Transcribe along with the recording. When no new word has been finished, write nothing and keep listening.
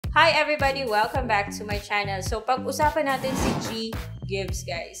Hi everybody! Welcome back to my channel. So, pag-usapan natin si GGives,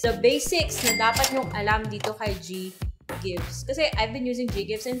 guys. The basics na dapat nyong alam dito kay GGives. Kasi I've been using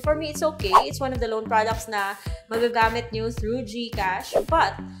GGives and for me, it's okay. It's one of the loan products na magagamit nyo through GCash.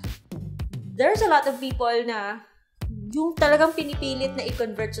 But, there's a lot of people na yung talagang pinipilit na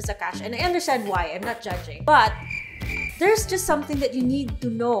i-convert siya sa cash. And I understand why. I'm not judging. But, there's just something that you need to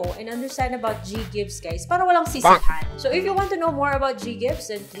know and understand about GGives, guys, para walang sisihan. So if you want to know more about GGives,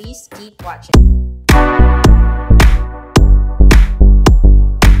 then please keep watching.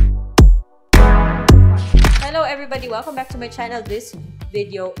 Hello everybody, welcome back to my channel. This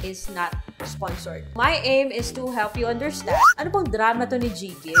video is not sponsored. My aim is to help you understand ano bang drama to ni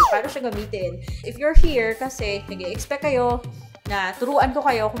GGives, paano siya gamitin. If you're here kasi nag-expect kayo na turuan ko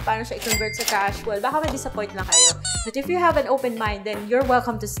kayo kung paano siya i-convert sa cash, well, baka ma-disappoint lang kayo. But if you have an open mind, then you're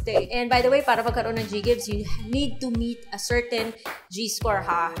welcome to stay. And by the way, para magkaroon ng GGives, you need to meet a certain G-score,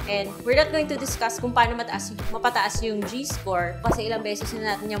 ha? And we're not going to discuss kung paano mapataas yung G-score kasi ilang beses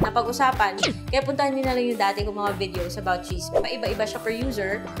na natin yung napag-usapan. Kaya puntahan nyo na lang yung dati kong mga videos about G-score. Paiba-iba siya per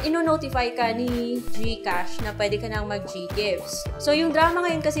user. Ino-notify ka ni GCash na pwede ka nang mag-GGives. So, yung drama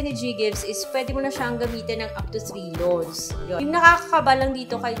ngayon kasi ni GGives is pwede mo na siyang gamitin ng up to 3 loans. Yun. Yung nakakakaba lang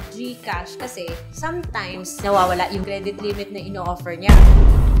dito kay GCash kasi sometimes nawawala yung credit limit na ino-offer niya.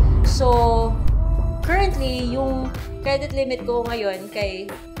 So, currently, yung credit limit ko ngayon kay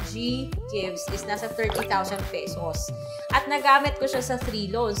GGives is nasa 30,000 pesos. At nagamit ko siya sa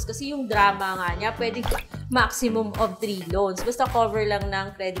 3 loans kasi yung drama nga niya, pwede maximum of 3 loans. Basta cover lang ng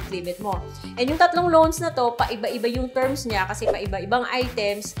credit limit mo. And yung 3 loans na to, paiba-iba yung terms niya kasi paiba-ibang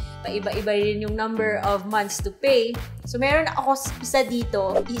items, paiba-iba rin yung number of months to pay. So, meron ako isa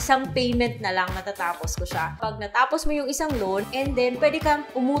dito, isang payment na lang matatapos ko siya. Pag natapos mo yung isang loan, and then pwede kang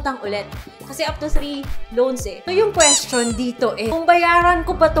umutang ulit. Kasi up to 3 loans eh. So, yung question dito eh, kung bayaran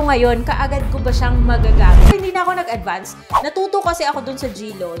ko pa to ngayon, kaagad ko ba siyang magagamit? So, hindi na ako nag-advance. Natuto kasi ako dun sa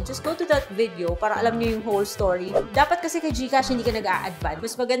G-loan. Just go to that video para alam niyo yung whole story. Dapat kasi kay GCash hindi ka nag-a-advance.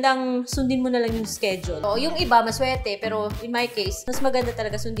 Mas magandang sundin mo na lang yung schedule. So, yung iba, maswerte. Pero in my case, mas maganda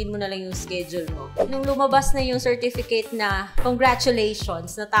talaga sundin mo na lang yung schedule mo. Nung lumabas na yung certificate na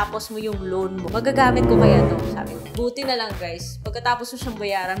congratulations, natapos mo yung loan mo. Magagamit ko kaya to, sabi ko. Buti na lang guys, pagkatapos mo siyang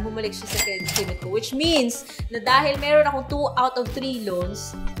bayaran, bumalik siya sa credit limit ko. Which means, na dahil meron akong 2 out of 3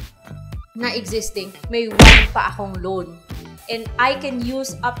 loans na existing, may 1 pa akong loan. And I can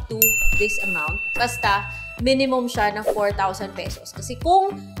use up to this amount. Basta, minimum siya ng 4,000 pesos. Kasi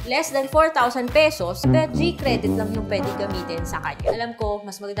kung less than 4,000 pesos, G-credit lang yung pwede gamitin sa kanya. Alam ko,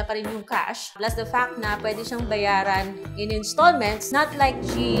 mas maganda pa rin yung cash. Plus the fact na pwede siyang bayaran in installments, not like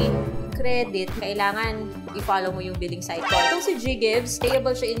G-credit, kailangan i-follow mo yung billing cycle. Itong si GGives,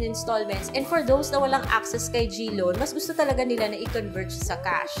 payable siya in installments. And for those na walang access kay G-loan, mas gusto talaga nila na i-convert siya sa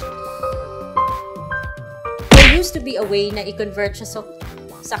cash. There used to be a way na i-convert siya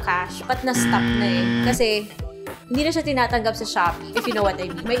sa cash, but na-stop na eh. Kasi, hindi na siya tinatanggap sa Shopee, if you know what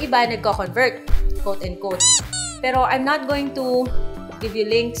I mean. May iba nagko-convert, quote-and-quote. Pero I'm not going to give you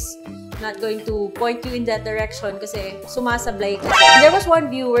links, not going to point you in that direction kasi sumasablay kasi. There was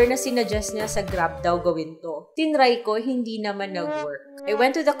one viewer na sinuggest niya sa Grab daw gawin to. Tinry ko, hindi naman nag-work. I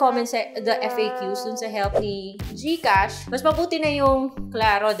went to the comments, the FAQs dun sa help ni GCash. Mas mabuti na yung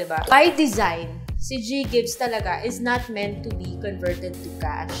klaro, diba? By design, si GGives talaga is not meant to be converted to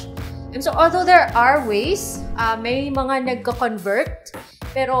cash. And so, although there are ways, may mga nagko-convert,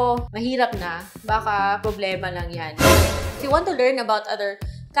 pero mahirap na. Baka problema lang yan. If you want to learn about other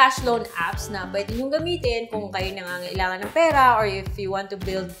cash loan apps na pwede nyo gamitin kung kayo nangangailangan ng pera or if you want to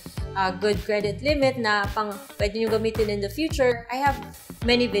build a good credit limit na pwede nyo gamitin in the future, I have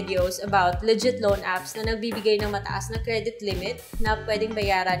many videos about legit loan apps na nagbibigay ng mataas na credit limit na pwedeng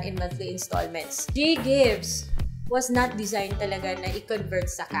bayaran in monthly installments. GGives was not designed talaga na i-convert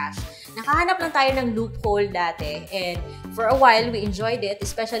sa cash. Nakahanap lang tayo ng loophole dati and for a while, we enjoyed it,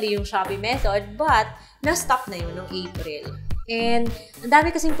 especially yung Shopee method, but na-stop na yun noong April. And ang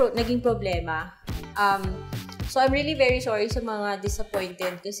dami kasing naging problema. So, I'm really very sorry sa mga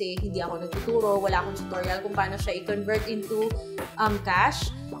disappointed kasi hindi ako nagtuturo, wala akong tutorial kung paano siya i-convert into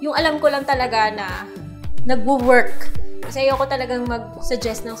cash. Yung alam ko lang talaga na nagwo-work. Kasi ayoko talagang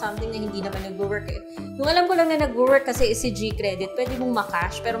mag-suggest ng something na hindi naman nagwo-work eh. Yung alam ko lang na nagwo-work kasi is si G-credit, pwede mong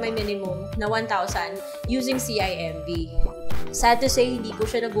makash pero may minimum na 1,000 using CIMB. Sad to say, hindi ko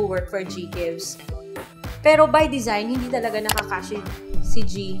siya nagwo-work for GGives. Pero by design, hindi talaga nakakash si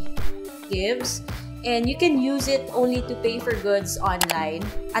GGives. And you can use it only to pay for goods online.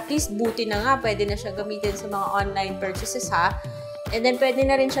 At least buti na nga, pwede na siya gamitin sa mga online purchases ha. And then pwede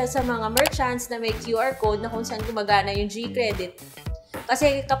na rin siya sa mga merchants na may QR code na kung saan gumagana yung G-credit.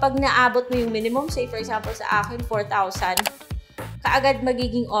 Kasi kapag naabot mo yung minimum, say for example sa akin, 4,000, kaagad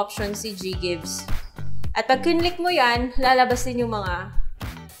magiging option si GGives. At pag kinlik mo yan, lalabas din yung mga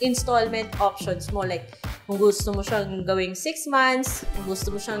installment options mo. Like, kung gusto mo siyang gawing 6 months, kung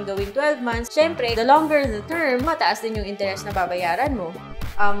gusto mo siyang gawing 12 months, syempre, the longer the term, mataas din yung interest na babayaran mo.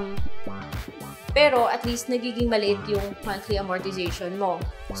 Pero at least nagiging maliit yung monthly amortization mo.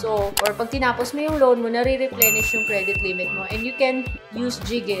 So, or pag tinapos mo yung loan mo, nare-replenish yung credit limit mo, and you can use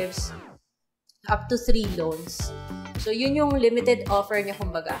GGives up to 3 loans. So, yun yung limited offer niya,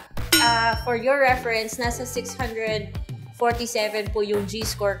 kumbaga. For your reference, nasa 647 po yung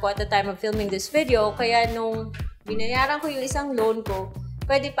G-score ko at the time of filming this video. Kaya nung binayaran ko yung isang loan ko,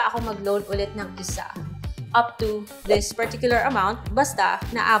 pwede pa ako mag-loan ulit ng isa up to this particular amount, basta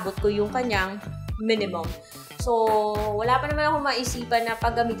naabot ko yung kanyang minimum. So, wala pa naman ako maisipan na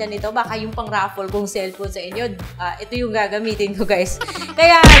paggamitan nito. Baka yung pang-raffle kong cellphone sa inyo, ito yung gagamitin ko, guys.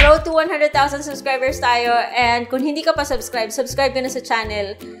 Kaya, road to 100,000 subscribers tayo. And kung hindi ka pa subscribe ka na sa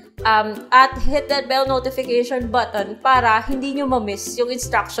channel. At hit that bell notification button para hindi nyo ma-miss yung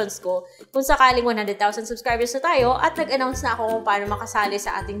instructions ko kung sakaling 100,000 subscribers na tayo at nag-announce na ako kung paano makasali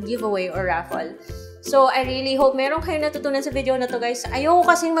sa ating giveaway or raffle. So, I really hope meron kayong natutunan sa video na to, guys. Ayoko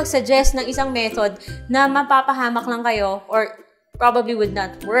kasing mag-suggest ng isang method na mapapahamak lang kayo or probably would not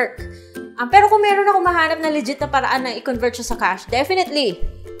work. Pero kung meron ako mahanap na legit na paraan na i-convert siya sa cash, definitely,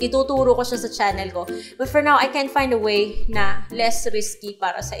 ituturo ko siya sa channel ko. But for now, I can't find a way na less risky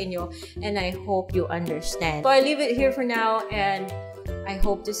para sa inyo. And I hope you understand. So, I leave it here for now and I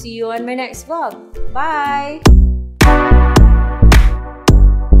hope to see you on my next vlog. Bye!